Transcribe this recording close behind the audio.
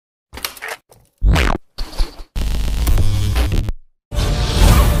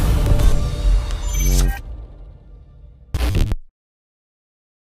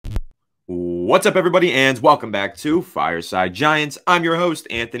What's up, everybody, and welcome back to Fireside Giants. I'm your host,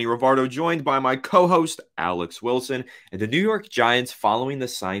 Anthony Rivardo, joined by my co-host, Alex Wilson. And the New York Giants, following the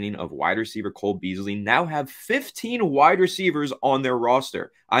signing of wide receiver Cole Beasley, now have 15 wide receivers on their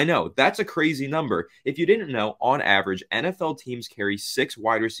roster. I know, that's a crazy number. If you didn't know, on average, NFL teams carry 6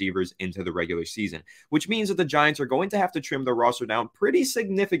 wide receivers into the regular season, which means that the Giants are going to have to trim their roster down pretty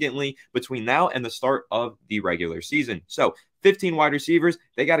significantly between now and the start of the regular season. So, 15 wide receivers,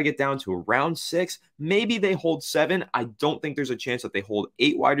 they got to get down to around 6. Maybe they hold 7. I don't think there's a chance that they hold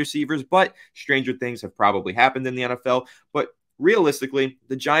 8 wide receivers, but stranger things have probably happened in the NFL. But realistically,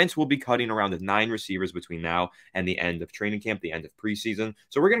 the Giants will be cutting around 9 receivers between now and the end of training camp, the end of preseason.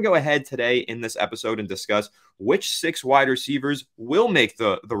 So we're going to go ahead today in this episode and discuss which 6 wide receivers will make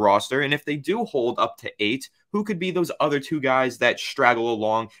the roster. And if they do hold up to 8, who could be those other 2 guys that straggle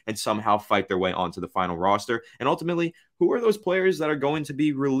along and somehow fight their way onto the final roster? And ultimately, who are those players that are going to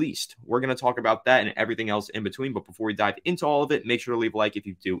be released? We're going to talk about that and everything else in between. But before we dive into all of it, make sure to leave a like if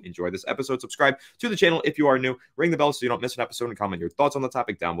you do enjoy this episode. Subscribe to the channel if you are new. Ring the bell so you don't miss an episode, and comment your thoughts on the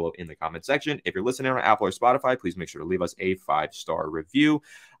topic down below in the comment section. If you're listening on Apple or Spotify, please make sure to leave us a 5-star review.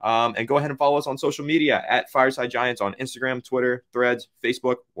 And go ahead and follow us on social media at Fireside Giants on Instagram, Twitter, Threads,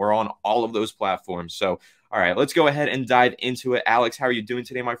 Facebook. We're on all of those platforms. So, all right, let's go ahead and dive into it. Alex, how are you doing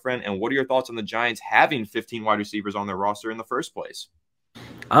today, my friend? And what are your thoughts on the Giants having 15 wide receivers on their roster in the first place?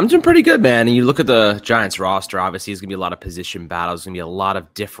 I'm doing pretty good, man. And you look at the Giants roster, obviously, there's going to be a lot of position battles. There's going to be a lot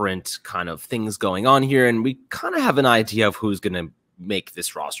of different kind of things going on here. And we kind of have an idea of who's going to make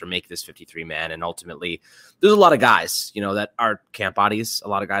this roster, make this 53-man. And ultimately, there's a lot of guys, that are camp bodies, a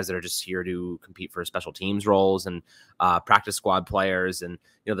lot of guys that are just here to compete for special teams roles and practice squad players. And,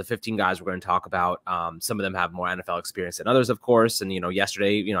 the 15 guys we're going to talk about, some of them have more NFL experience than others, of course. And,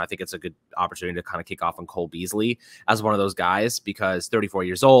 yesterday, I think it's a good opportunity to kind of kick off on Cole Beasley as one of those guys because 34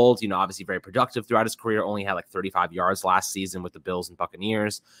 years old, obviously very productive throughout his career, only had like 35 yards last season with the Bills and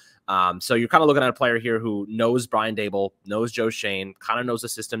Buccaneers. So you're kind of looking at a player here who knows Brian Daboll, knows Joe Shane, kind of knows the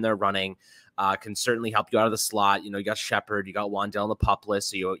system they're running, can certainly help you out of the slot. You got Shepard, you got Wan'Dale on the pup list,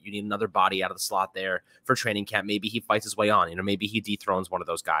 so you need another body out of the slot there for training camp. Maybe he fights his way on, maybe he dethrones one of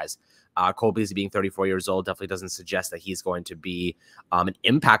those guys. Cole Beasley being 34 years old definitely doesn't suggest that he's going to be an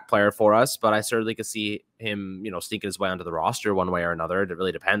impact player for us, but I certainly could see him, sneaking his way onto the roster one way or another. It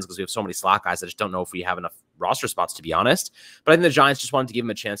really depends because we have so many slot guys. I just don't know if we have enough roster spots, to be honest. But I think the Giants just wanted to give him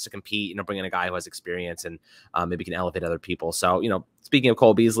a chance to compete, bring in a guy who has experience and maybe can elevate other people. So, speaking of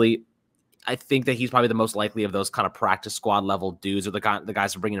Cole Beasley, I think that he's probably the most likely of those kind of practice squad level dudes or the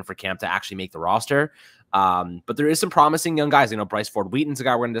guys we're bringing in for camp to actually make the roster. But there is some promising young guys. Bryce Ford Wheaton's a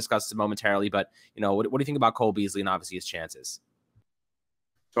guy we're going to discuss momentarily. But, what do you think about Cole Beasley and obviously his chances?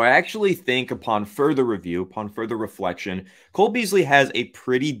 So I actually think upon further review, upon further reflection, Cole Beasley has a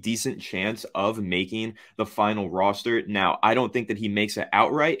pretty decent chance of making the final roster. Now, I don't think that he makes it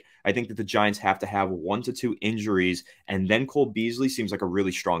outright. I think that the Giants have to have 1 to 2 injuries, and then Cole Beasley seems like a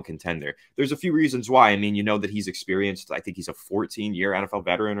really strong contender. There's a few reasons why. I mean, that he's experienced. I think he's a 14-year NFL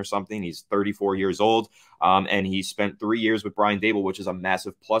veteran or something. He's 34 years old, and he spent 3 years with Brian Daboll, which is a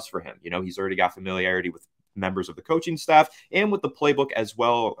massive plus for him. He's already got familiarity with members of the coaching staff and with the playbook as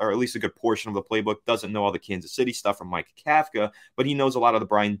well, or at least a good portion of the playbook. Doesn't know all the Kansas City stuff from Mike Kafka, but he knows a lot of the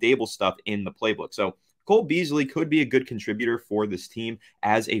Brian Daboll stuff in the playbook. So Cole Beasley could be a good contributor for this team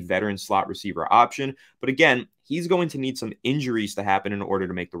as a veteran slot receiver option. But again, he's going to need some injuries to happen in order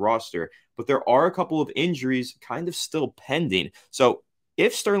to make the roster. But there are a couple of injuries kind of still pending. So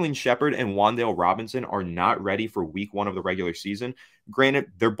if Sterling Shepard and Wan'Dale Robinson are not ready for week 1 of the regular season,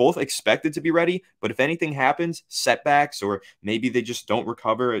 granted, they're both expected to be ready, but if anything happens, setbacks, or maybe they just don't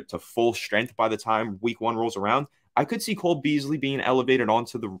recover to full strength by the time week 1 rolls around, I could see Cole Beasley being elevated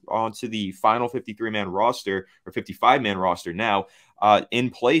onto the final 53-man roster or 55-man roster now in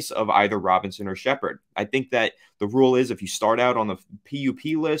place of either Robinson or Shepard. I think that the rule is if you start out on the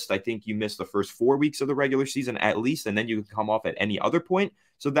PUP list, I think you miss the first 4 weeks of the regular season at least, and then you can come off at any other point.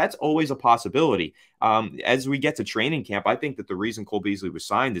 So that's always a possibility. As we get to training camp, I think that the reason Cole Beasley was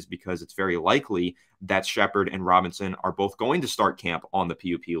signed is because it's very likely that Shepard and Robinson are both going to start camp on the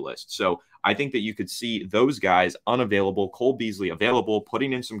PUP list. So I think that you could see those guys unavailable, Cole Beasley available,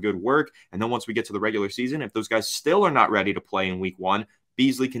 putting in some good work. And then once we get to the regular season, if those guys still are not ready to play in week 1,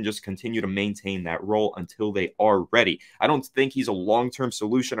 Beasley can just continue to maintain that role until they are ready. I don't think he's a long-term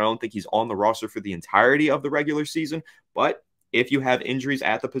solution. I don't think he's on the roster for the entirety of the regular season, but if you have injuries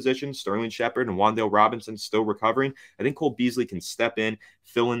at the position, Sterling Shepard and Wan'Dale Robinson still recovering, I think Cole Beasley can step in,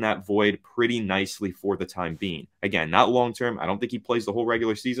 fill in that void pretty nicely for the time being. Again, not long term. I don't think he plays the whole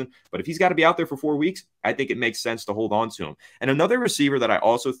regular season, but if he's got to be out there for 4 weeks, I think it makes sense to hold on to him. And another receiver that I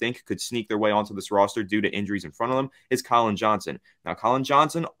also think could sneak their way onto this roster due to injuries in front of them is Colin Johnson. Now, Colin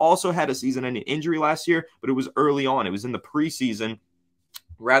Johnson also had a season-ending injury last year, but it was early on. It was in the preseason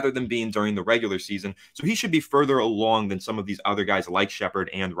rather than being during the regular season. So he should be further along than some of these other guys like Shepard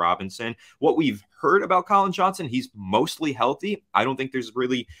and Robinson. What we've heard about Colin Johnson, he's mostly healthy. I don't think there's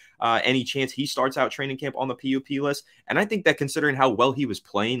really any chance he starts out training camp on the PUP list. And I think that considering how well he was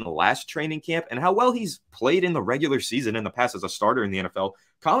playing the last training camp and how well he's played in the regular season in the past as a starter in the NFL,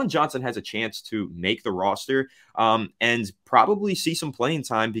 Colin Johnson has a chance to make the roster and probably see some playing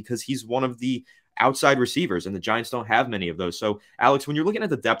time because he's one of the outside receivers, and the Giants don't have many of those. So, Alex, when you're looking at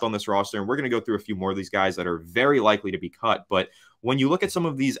the depth on this roster, and we're going to go through a few more of these guys that are very likely to be cut, but when you look at some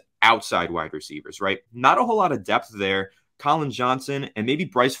of these outside wide receivers, right, not a whole lot of depth there. Colin Johnson and maybe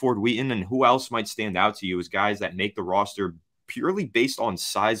Bryce Ford-Wheaton, and who else might stand out to you as guys that make the roster purely based on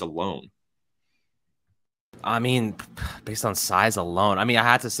size alone? I mean, based on size alone, I mean, I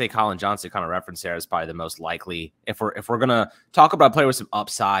had to say Colin Johnson kind of reference there is probably the most likely. If we're gonna talk about a player with some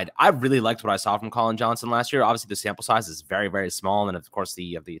upside, I really liked what I saw from Colin Johnson last year. Obviously, the sample size is very, very small, and of course,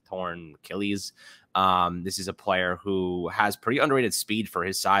 the torn Achilles. This is a player who has pretty underrated speed for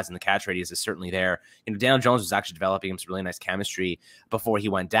his size, and the catch radius is certainly there. You know, Daniel Jones was actually developing some really nice chemistry before he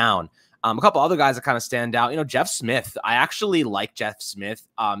went down. A couple other guys that kind of stand out. You know, Jeff Smith. I actually like Jeff Smith.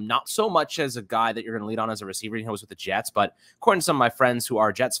 Not so much as a guy that you're going to lead on as a receiver. He was with the Jets, but according to some of my friends who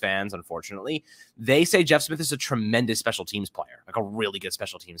are Jets fans, unfortunately, they say Jeff Smith is a tremendous special teams player, like a really good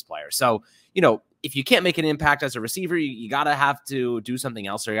special teams player. So, you know, if you can't make an impact as a receiver, you got to have to do something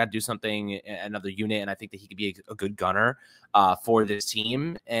else, or you got to do something, another unit. And I think that he could be a good gunner for this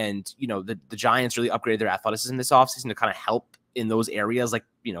team. And, you know, the Giants really upgraded their athleticism this offseason to kind of help in those areas, like,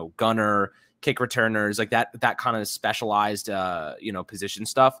 you know, gunner, kick returners, like that kind of specialized, you know, position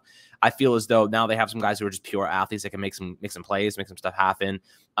stuff. I feel as though now they have some guys who are just pure athletes that can make some plays, make some stuff happen.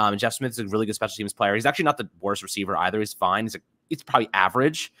 Jeff Smith's a really good special teams player. He's actually not the worst receiver either. He's fine. It's probably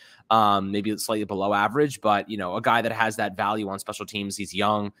average, maybe slightly below average, but, you know, a guy that has that value on special teams. He's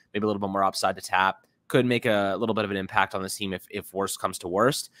young, maybe a little bit more upside to tap. Could make a little bit of an impact on this team if worst comes to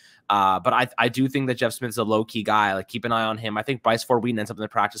worst. But I do think that Jeff Smith's a low-key guy. Like, keep an eye on him. I think Bryce Ford-Wheaton ends up in the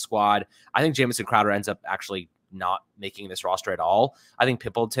practice squad. I think Jamison Crowder ends up actually not making this roster at all. I think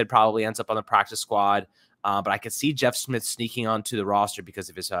Pimpleton probably ends up on the practice squad. But I could see Jeff Smith sneaking onto the roster because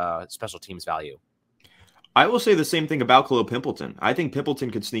of his special teams value. I will say the same thing about Khalil Pimpleton. I think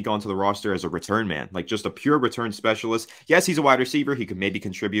Pimpleton could sneak onto the roster as a return man, like just a pure return specialist. Yes, he's a wide receiver. He could maybe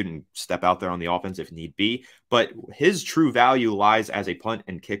contribute and step out there on the offense if need be, but his true value lies as a punt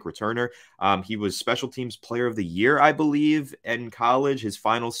and kick returner. He was special teams player of the year, I believe, in college, his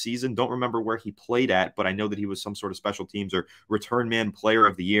final season. Don't remember where he played at, but I know that he was some sort of special teams or return man player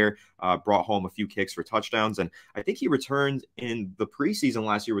of the year, brought home a few kicks for touchdowns. And I think he returned in the preseason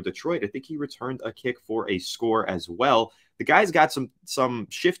last year with Detroit. I think he returned a kick for a score as well. The guy's got some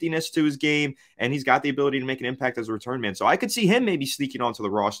shiftiness to his game, and he's got the ability to make an impact as a return man. So I could see him maybe sneaking onto the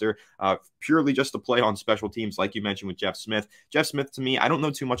roster purely just to play on special teams, like you mentioned with Jeff Smith. Jeff Smith, to me, I don't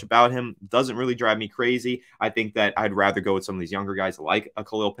know too much about him. Doesn't really drive me crazy. I think that I'd rather go with some of these younger guys like a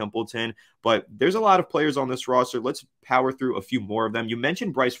Khalil Pimpleton, but there's a lot of players on this roster. Let's power through a few more of them. You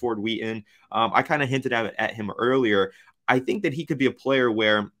mentioned Bryce Ford-Wheaton. I kind of hinted at him earlier. I think that he could be a player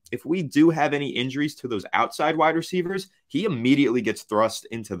where if we do have any injuries to those outside wide receivers, he immediately gets thrust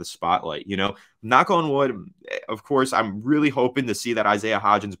into the spotlight. You know, knock on wood, of course, I'm really hoping to see that Isaiah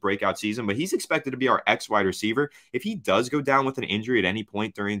Hodgins breakout season, but he's expected to be our X wide receiver. If he does go down with an injury at any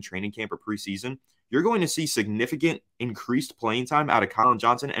point during training camp or preseason, you're going to see significant increased playing time out of Colin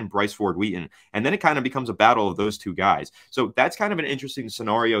Johnson and Bryce Ford-Wheaton. And then it kind of becomes a battle of those two guys. So that's kind of an interesting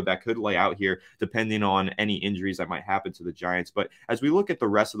scenario that could lay out here, depending on any injuries that might happen to the Giants. But as we look at the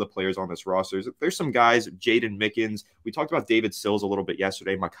rest of the players on this roster, there's some guys, Jaden Mickens. We talked about David Sills a little bit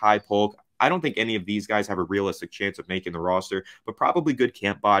yesterday, Makai Polk. I don't think any of these guys have a realistic chance of making the roster, but probably good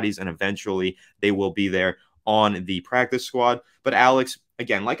camp bodies, and eventually they will be there on the practice squad. But Alex,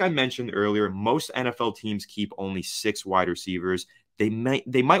 again, like I mentioned earlier, most NFL teams keep only 6 wide receivers. They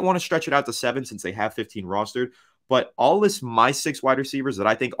might want to stretch it out to 7 since they have 15 rostered. But all this, my 6 wide receivers that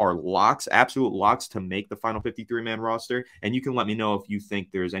I think are locks, absolute locks to make the final 53-man roster. And you can let me know if you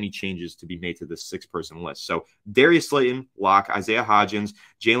think there's any changes to be made to this 6-person list. So Darius Slayton, lock, Isaiah Hodgins,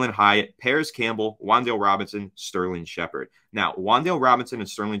 Jalen Hyatt, Paris Campbell, Wan'Dale Robinson, Sterling Shepard. Now, Wan'Dale Robinson and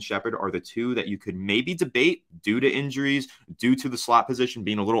Sterling Shepard are the two that you could maybe debate due to injuries, due to the slot position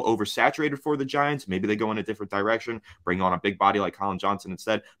being a little oversaturated for the Giants. Maybe they go in a different direction, bring on a big body like Colin Johnson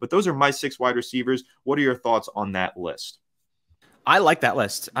instead. But those are my 6 wide receivers. What are your thoughts on that list? I like that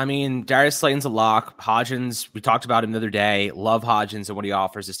list. I mean, Darius Slayton's a lock. Hodgins, we talked about him the other day. Love Hodgins and what he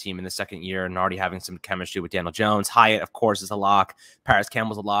offers his team in the second year and already having some chemistry with Daniel Jones. Hyatt, of course, is a lock. Paris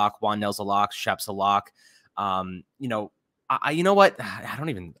Campbell's a lock. Wan'Dale's a lock. Shep's a lock. You know what? I don't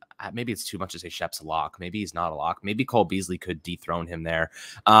even, maybe it's too much to say Shep's a lock. Maybe he's not a lock. Maybe Cole Beasley could dethrone him there.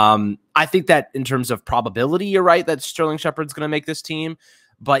 I think that in terms of probability, you're right that Sterling Shepard's going to make this team.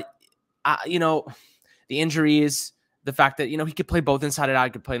 But, the injuries, the fact that, he could play both inside and out,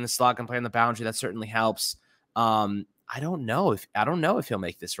 he could play in the slot and play on the boundary. That certainly helps. I don't know if he'll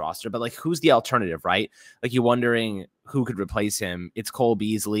make this roster, but like, who's the alternative, right? Like, you're wondering who could replace him. It's Cole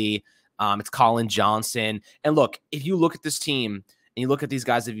Beasley. It's Colin Johnson. And look, if you look at this team and you look at these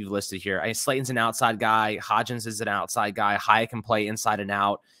guys that you've listed here, Slayton's an outside guy. Hodgins is an outside guy. Hyatt can play inside and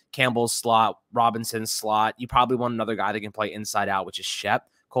out. Campbell's slot. Robinson's slot. You probably want another guy that can play inside out, which is Shep.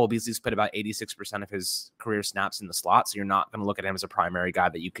 Cole Beasley's played about 86% of his career snaps in the slot, so you're not going to look at him as a primary guy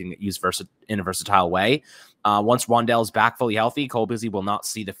that you can use in a versatile way. Once Wan'Dale's back fully healthy, Cole Beasley will not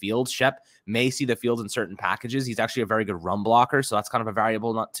see the field. Shep may see the field in certain packages. He's actually a very good run blocker, so that's kind of a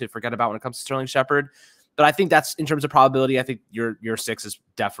variable not to forget about when it comes to Sterling Shepard. But I think that's, in terms of probability, I think your 6 is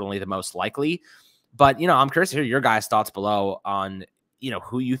definitely the most likely. But, I'm curious to hear your guys' thoughts below on,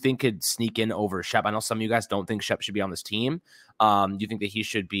 who you think could sneak in over Shep. I know some of you guys don't think Shep should be on this team. You think that he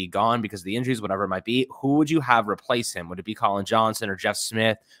should be gone because of the injuries, whatever it might be. Who would you have replace him? Would it be Colin Johnson or Jeff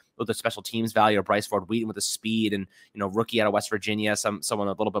Smith with the special teams value, or Bryce Ford Wheaton with the speed and, rookie out of West Virginia, someone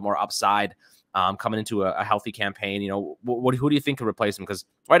a little bit more upside coming into a healthy campaign? Who do you think could replace him? Because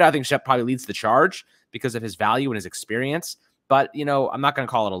right now I think Shep probably leads the charge because of his value and his experience. But, I'm not going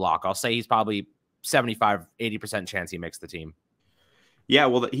to call it a lock. I'll say he's probably 75, 80% chance he makes the team. Yeah,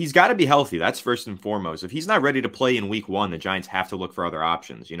 well, he's got to be healthy. That's first and foremost. If he's not ready to play in week 1, the Giants have to look for other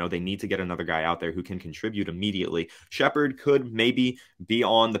options. They need to get another guy out there who can contribute immediately. Shepard could maybe be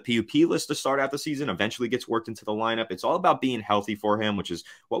on the PUP list to start out the season, eventually gets worked into the lineup. It's all about being healthy for him, which is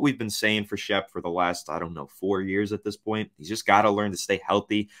what we've been saying for Shep for the last, 4 years at this point. He's just got to learn to stay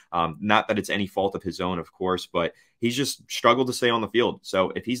healthy. Not that it's any fault of his own, of course, but he's just struggled to stay on the field.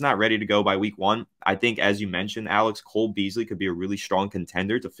 So if he's not ready to go by week 1, I think, as you mentioned, Alex, Cole Beasley could be a really strong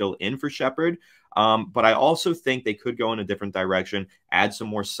contender to fill in for Shepard. But I also think they could go in a different direction, add some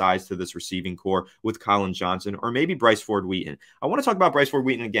more size to this receiving core with Colin Johnson or maybe Bryce Ford Wheaton. I want to talk about Bryce Ford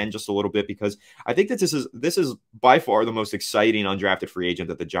Wheaton again just a little bit because I think that this is by far the most exciting undrafted free agent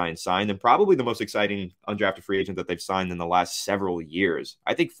that the Giants signed, and probably the most exciting undrafted free agent that they've signed in the last several years.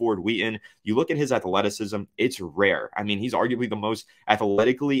 I think Ford Wheaton, you look at his athleticism, it's rare. I mean, he's arguably the most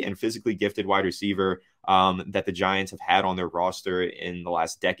athletically and physically gifted wide receiver that the Giants have had on their roster in the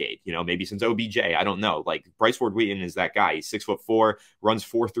last decade, maybe since OBJ. I don't know. Like, Bryce Ford Wheaton is that guy. He's 6'4", runs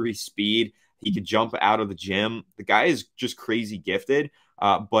 4.3 speed. He could jump out of the gym. The guy is just crazy gifted.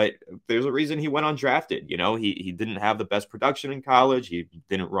 But there's a reason he went undrafted. He didn't have the best production in college. He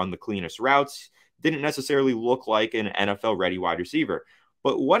didn't run the cleanest routes. Didn't necessarily look like an NFL ready wide receiver.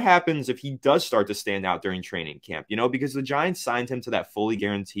 But what happens if he does start to stand out during training camp? Because the Giants signed him to that fully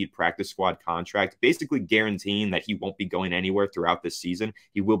guaranteed practice squad contract, basically guaranteeing that he won't be going anywhere throughout this season.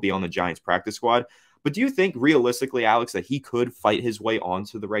 He will be on the Giants practice squad. But do you think realistically, Alex, that he could fight his way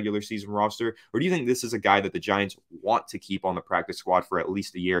onto the regular season roster? Or do you think this is a guy that the Giants want to keep on the practice squad for at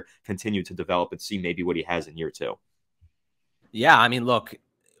least a year, continue to develop and see maybe what he has in year 2? Yeah, I mean, look,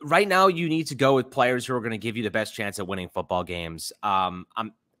 right now you need to go with players who are going to give you the best chance at winning football games.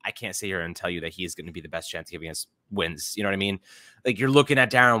 I can't sit here and tell you that he's going to be the best chance giving us wins. You know what I mean? Like, you're looking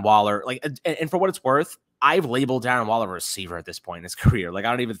at Darren Waller, and for what it's worth, I've labeled Darren Waller a receiver at this point in his career. Like,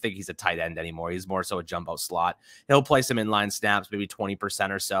 I don't even think he's a tight end anymore. He's more so a jumbo slot. He'll play some inline snaps, maybe 20%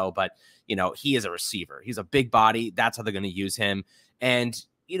 or so, but he is a receiver. He's a big body. That's how they're going to use him. And,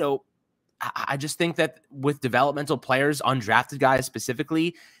 I just think that with developmental players, undrafted guys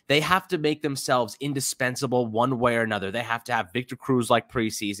specifically, they have to make themselves indispensable one way or another. They have to have Victor Cruz-like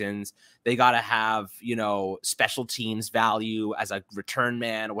preseasons. They got to have, special teams value as a return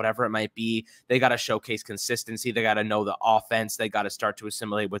man, whatever it might be. They got to showcase consistency. They got to know the offense. They got to start to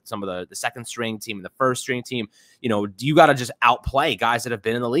assimilate with some of the second string team and the first string team. You got to just outplay guys that have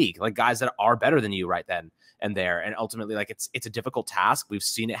been in the league, like guys that are better than you right then and there. And ultimately, like, it's a difficult task. We've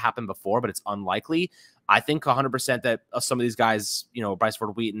seen it happen before, but it's unlikely. I think 100% that some of these guys, Bryce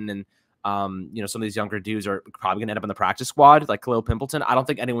Ford Wheaton and Some of these younger dudes are probably going to end up in the practice squad, like Khalil Pimpleton. I don't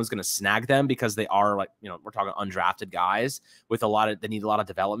think anyone's going to snag them because they are we're talking undrafted guys with they need a lot of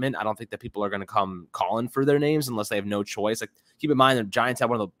development. I don't think that people are going to come calling for their names unless they have no choice. Like, keep in mind, the Giants had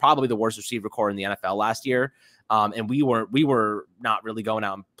probably the worst receiver core in the NFL last year. And we were not really going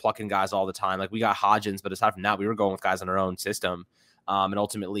out and plucking guys all the time. Like, we got Hodgins, but aside from that, we were going with guys in our own system. And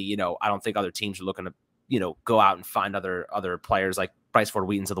ultimately, I don't think other teams are looking to, go out and find other players like Bryce Ford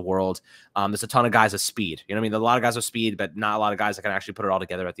Wheatons of the world. There's a ton of guys of speed. You know what I mean? There's a lot of guys with speed, but not a lot of guys that can actually put it all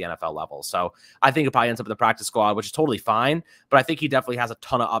together at the NFL level. So I think it probably ends up in the practice squad, which is totally fine. But I think he definitely has a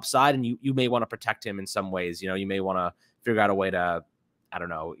ton of upside, and you may want to protect him in some ways. You may want to figure out a way to, I don't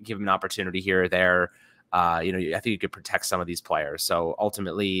know, give him an opportunity here or there. I think you could protect some of these players. So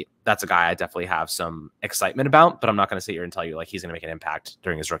ultimately, that's a guy I definitely have some excitement about, but I'm not going to sit here and tell you like he's going to make an impact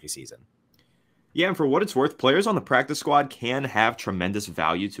during his rookie season. Yeah, and for what it's worth, players on the practice squad can have tremendous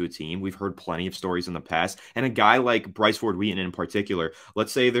value to a team. We've heard plenty of stories in the past. And a guy like Bryce Ford Wheaton in particular,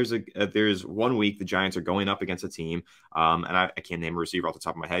 let's say there's 1 week the Giants are going up against a team, and I can't name a receiver off the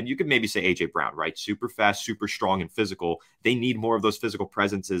top of my head. You could maybe say A.J. Brown, right? Super fast, super strong, and physical. They need more of those physical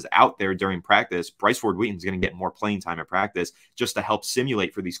presences out there during practice. Bryce Ford Wheaton's going to get more playing time at practice just to help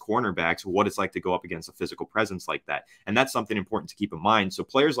simulate for these cornerbacks what it's like to go up against a physical presence like that. And that's something important to keep in mind. So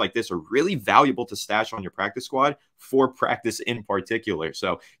players like this are really valuable to stash on your practice squad for practice in particular.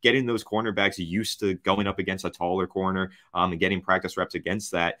 So getting those cornerbacks used to going up against a taller corner and getting practice reps against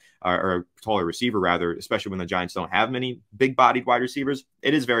that, or a taller receiver rather, especially when the Giants don't have many big-bodied wide receivers,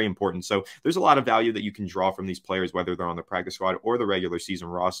 it is very important. So there's a lot of value that you can draw from these players, whether they're on the practice squad or the regular season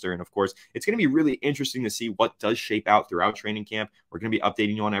roster. And of course, it's going to be really interesting to see what does shape out throughout training camp. We're going to be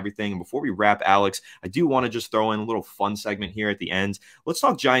updating you on everything. And before we wrap, Alex, I do want to just throw in a little fun segment here at the end. Let's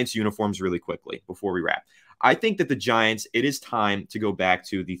talk Giants uniforms really quickly before we wrap. I think that the Giants, it is time to go back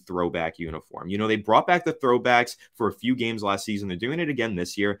to the throwback uniform. They brought back the throwbacks for a few games last season. They're doing it again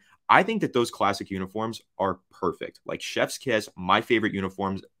this year. I think that those classic uniforms are perfect. Like Chef's Kiss, my favorite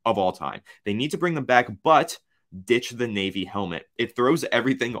uniforms of all time. They need to bring them back, but ditch the Navy helmet. It throws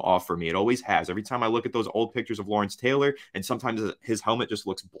everything off for me. It always has. Every time I look at those old pictures of Lawrence Taylor, and sometimes his helmet just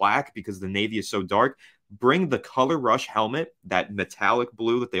looks black because the Navy is so dark, bring the Color Rush helmet, that metallic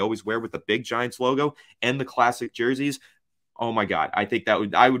blue that they always wear with the big Giants logo, and the classic jerseys. Oh my God. I think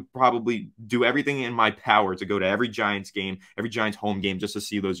I would probably do everything in my power to go to every Giants game, every Giants home game, just to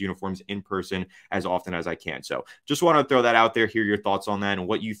see those uniforms in person as often as I can. So just want to throw that out there, hear your thoughts on that and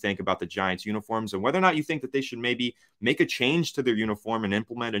what you think about the Giants uniforms and whether or not you think that they should maybe make a change to their uniform and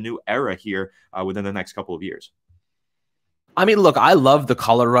implement a new era here within the next couple of years. I mean, look, I love the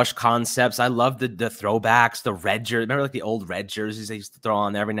color rush concepts. I love the throwbacks, the red jersey. Remember like the old red jerseys they used to throw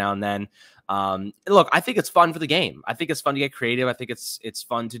on every now and then? Look, I think it's fun for the game. I think it's fun to get creative. I think it's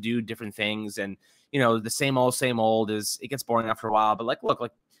fun to do different things. And, the same old is it gets boring after a while. But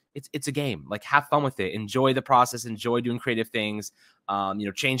look, it's a game. Like, have fun with it. Enjoy the process. Enjoy doing creative things.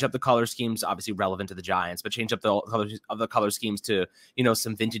 Change up the color schemes, obviously relevant to the Giants, but change up the color schemes to,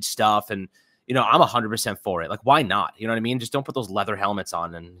 some vintage stuff. And, I'm 100% for it. Like, why not? You know what I mean? Just don't put those leather helmets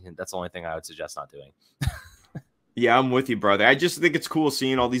on. And that's the only thing I would suggest not doing. Yeah, I'm with you, brother. I just think it's cool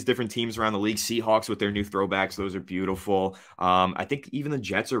seeing all these different teams around the league. Seahawks with their new throwbacks. Those are beautiful. I think even the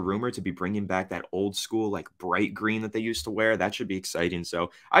Jets are rumored to be bringing back that old school, like bright green that they used to wear. That should be exciting.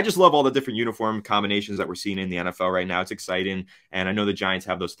 So I just love all the different uniform combinations that we're seeing in the NFL right now. It's exciting. And I know the Giants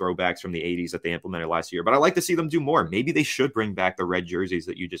have those throwbacks from the 80s that they implemented last year, but I like to see them do more. Maybe they should bring back the red jerseys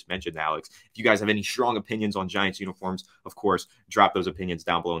that you just mentioned, Alex. If you guys have any strong opinions on Giants uniforms, of course, drop those opinions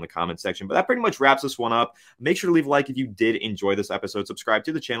down below in the comment section. But that pretty much wraps this one up. Make sure to leave a like if you did enjoy this episode. Subscribe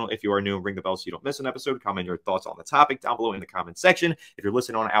to the channel if you are new and ring the bell so you don't miss an episode. Comment your thoughts on the topic down below in the comment section. If you're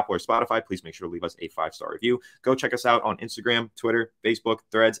listening on Apple or Spotify, please make sure to leave us a 5-star review. Go check us out on Instagram, Twitter, Facebook,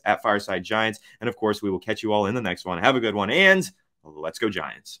 Threads at Fireside Giants. And of course, we will catch you all in the next one. Have a good one and let's go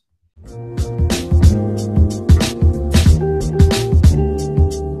Giants.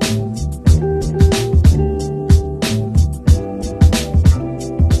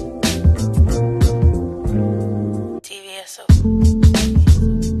 So